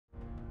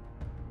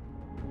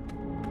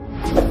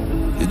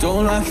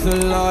Don't like the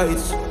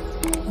lights,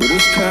 but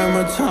it's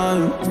camera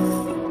time.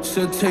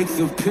 Said take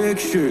the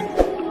picture,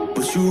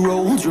 but you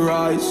rolled your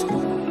eyes.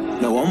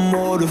 Now I'm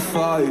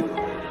mortified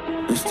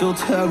and still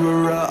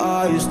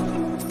terrorized.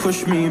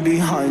 Push me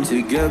behind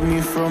to get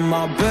me from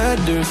my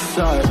better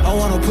side. I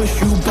wanna push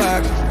you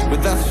back,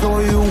 but that's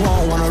all you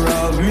want. Wanna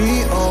rub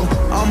me up,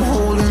 I'm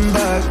holding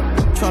back.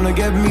 Tryna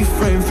get me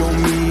framed, throw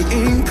me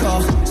in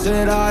cuffs.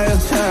 Said I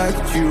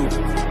attacked you,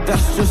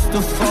 that's just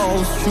a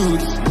false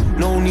truth.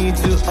 No need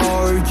to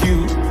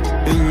argue,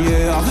 and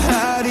yeah, I've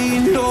had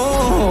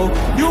enough.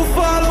 You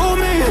follow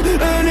me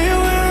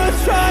anywhere I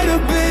try to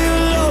be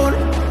alone.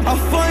 I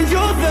find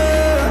you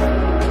there.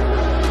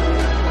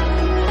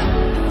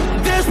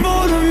 There's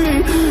more to me.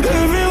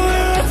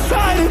 Everywhere I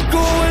try to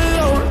go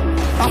alone,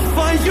 I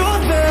find you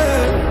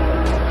there.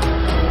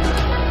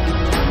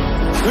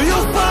 You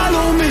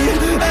follow me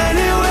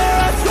anywhere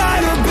I try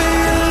to be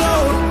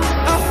alone,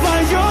 I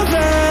find you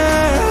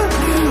there.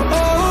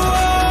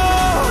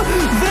 Oh,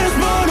 there's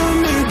more to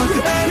me, but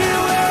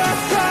anywhere I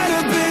try to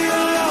be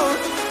alone,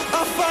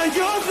 I find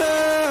you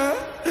there.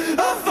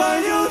 I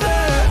find you there.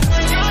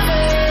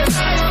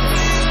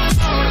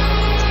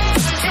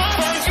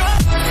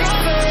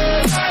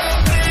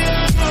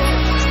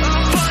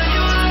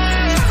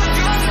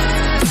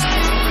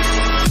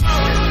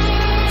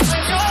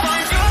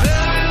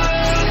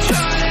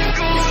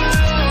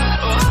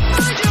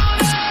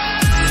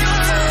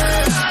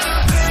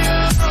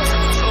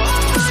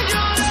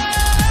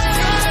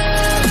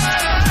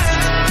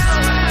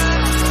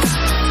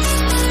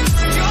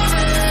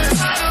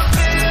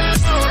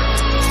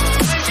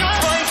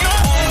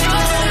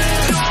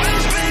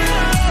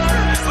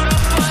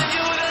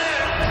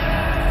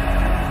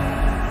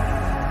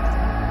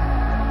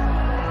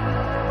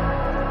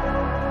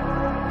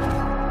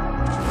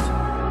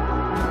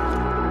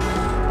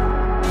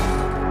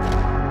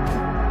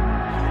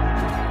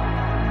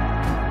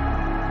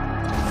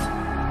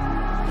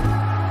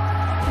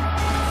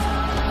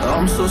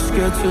 I'm so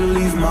scared to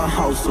leave my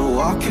house, so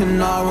I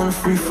cannot run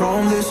free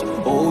from this.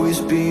 Always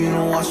being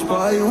watched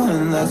by you,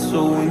 and that's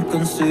so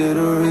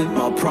inconsiderate.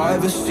 My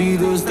privacy,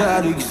 does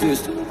that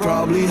exist?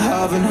 Probably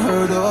haven't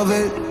heard of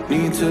it.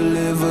 Need to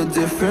live a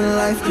different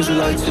life, cause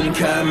lights and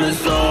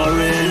cameras are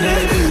in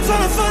it.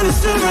 Trying to find a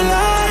silver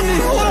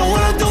lining. All I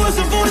wanna do is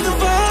avoid the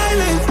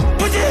violence,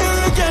 but you're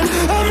here again,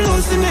 I'm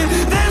losing it.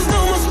 There's no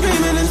more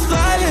screaming in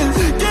silence.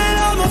 Get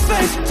out my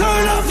face,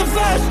 turn off the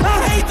flash. I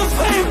hate the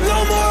fame, no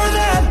more of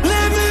that.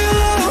 Leave me